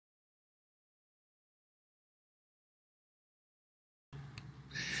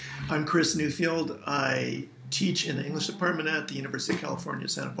I'm Chris Newfield. I teach in the English department at the University of California,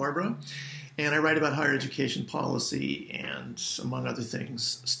 Santa Barbara, and I write about higher education policy and, among other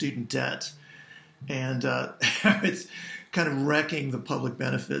things, student debt. And it's kind of wrecking the public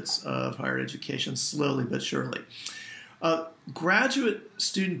benefits of higher education slowly but surely. Graduate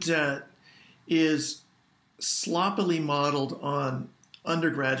student debt is sloppily modeled on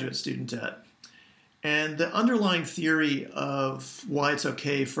undergraduate student debt. And the underlying theory of why it's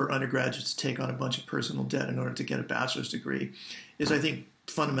okay for undergraduates to take on a bunch of personal debt in order to get a bachelor's degree is, I think,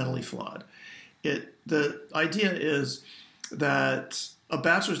 fundamentally flawed. The idea is that a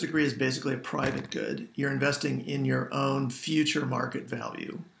bachelor's degree is basically a private good. You're investing in your own future market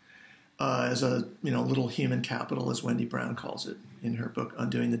value as a little human capital, as Wendy Brown calls it in her book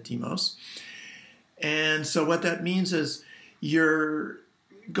Undoing the Demos. And so what that means is you're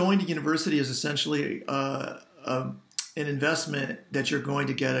going to university is essentially an investment that you're going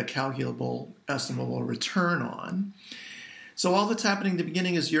to get a calculable, estimable return on. So all that's happening in the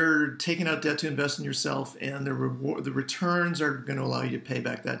beginning is you're taking out debt to invest in yourself, and the returns are going to allow you to pay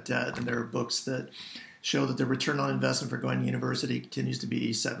back that debt. And there are books that show that the return on investment for going to university continues to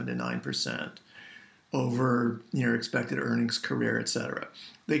be 7 to 9% over your expected earnings, career, etc.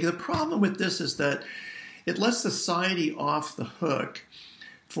 The problem with this is that it lets society off the hook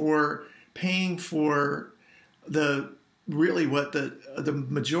for paying for the majority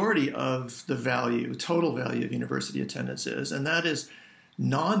of the value, total value of university attendance is, and that is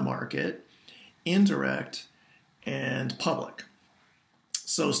non-market, indirect, and public.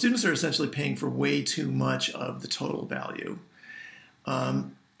 So students are essentially paying for way too much of the total value.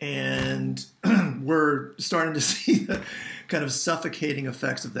 And we're starting to see the kind of suffocating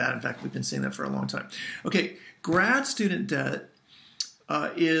effects of that. In fact, we've been seeing that for a long time. Okay, grad student debt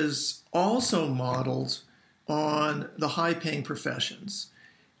is also modeled on the high-paying professions.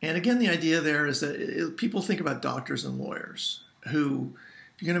 And again, the idea there is that people think about doctors and lawyers who,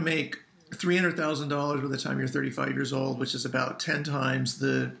 you're going to make $300,000 by the time you're 35 years old, which is about 10 times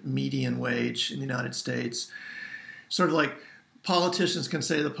the median wage in the United States. Sort of like politicians can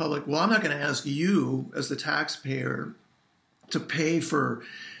say to the public, well, I'm not going to ask you as the taxpayer to pay for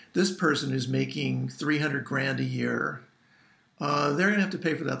this person who's making 300 grand a year. They're going to have to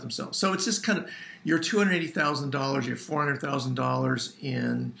pay for that themselves. So it's just kind of your $280,000, your $400,000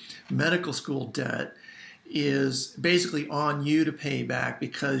 in medical school debt is basically on you to pay back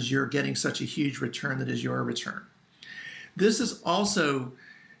because you're getting such a huge return that is your return. This is also,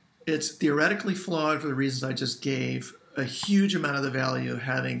 it's theoretically flawed for the reasons I just gave. A huge amount of the value of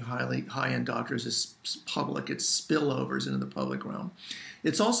having high-end doctors is public. It's spillovers into the public realm.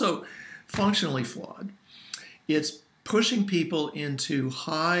 It's also functionally flawed. It's pushing people into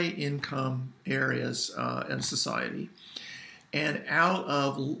high-income areas in society and out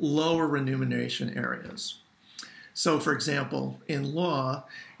of lower remuneration areas. So, for example, in law,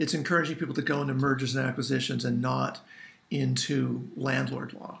 it's encouraging people to go into mergers and acquisitions and not into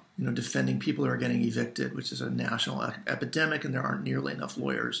landlord law, defending people who are getting evicted, which is a national epidemic, and there aren't nearly enough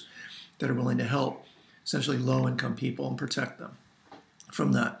lawyers that are willing to help essentially low-income people and protect them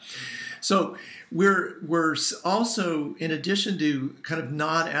from that. So we're also, in addition to kind of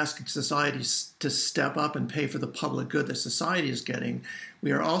not asking society to step up and pay for the public good that society is getting,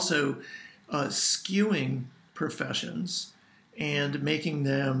 we are also skewing professions and making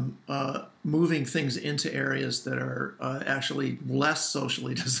them, moving things into areas that are actually less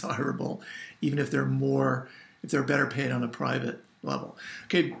socially desirable, even if they're better paid on a private level.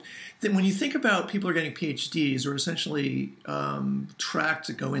 Okay, when you think about people who are getting PhDs or essentially tracked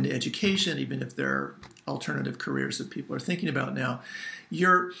to go into education, even if they're alternative careers that people are thinking about now,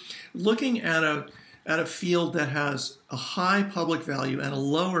 you're looking at a field that has a high public value and a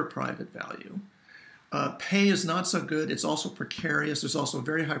lower private value. Pay is not so good. It's also precarious. There's also a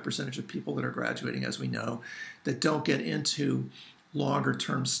very high percentage of people that are graduating, as we know, that don't get into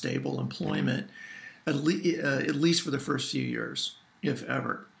longer-term stable employment, at least for the first few years, if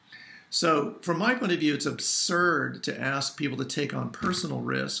ever. So from my point of view, it's absurd to ask people to take on personal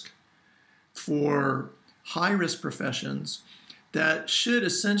risk for high-risk professions that should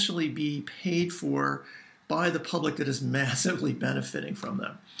essentially be paid for by the public that is massively benefiting from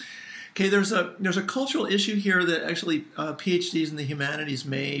them. Okay, there's a cultural issue here that actually PhDs in the humanities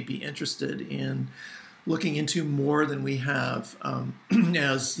may be interested in looking into more than we have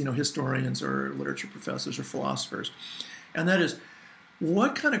as historians or literature professors or philosophers, and that is,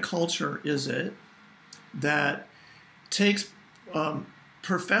 what kind of culture is it that takes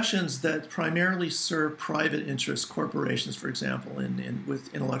professions that primarily serve private interests, corporations, for example,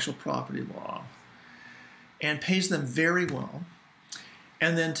 with intellectual property law, and pays them very well,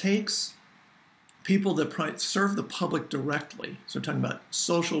 and then takes people that serve the public directly. So we're talking about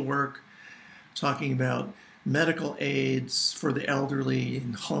social work, talking about medical aids for the elderly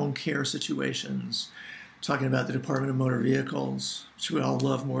in home care situations, talking about the Department of Motor Vehicles, which we all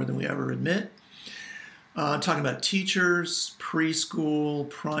love more than we ever admit, talking about teachers, preschool,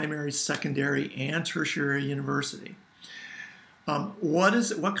 primary, secondary, and tertiary university.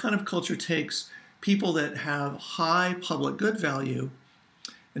 What kind of culture takes people that have high public good value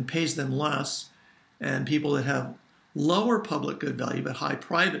and pays them less, and people that have lower public good value but high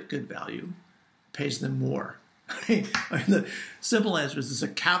private good value pays them more? I mean, the simple answer is it's a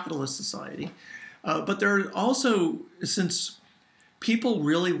capitalist society. But there are also, since people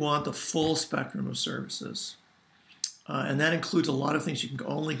really want the full spectrum of services, and that includes a lot of things you can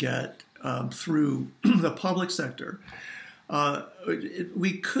only get through the public sector,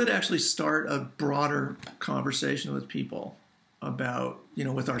 we could actually start a broader conversation with people about,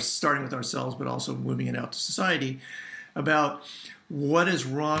 starting with ourselves, but also moving it out to society, about what is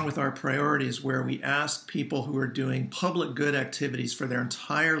wrong with our priorities, where we ask people who are doing public good activities for their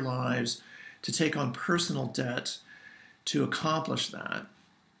entire lives to take on personal debt to accomplish that,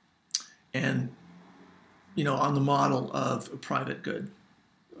 and on the model of a private good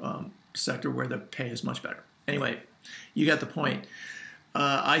sector where the pay is much better. Anyway, you get the point.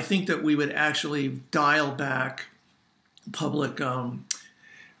 I think that we would actually dial back public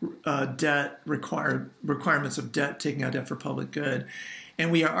debt requirements of debt, taking out debt for public good.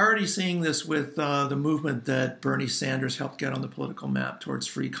 And we are already seeing this with the movement that Bernie Sanders helped get on the political map towards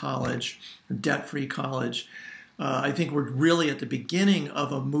free college, debt-free college. I think we're really at the beginning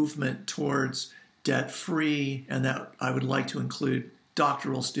of a movement towards debt-free, and that I would like to include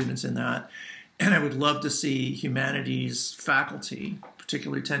doctoral students in that. And I would love to see humanities faculty,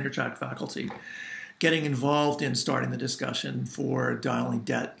 particularly tenure-track faculty, getting involved in starting the discussion for dialing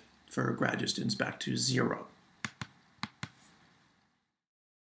debt for graduate students back to zero.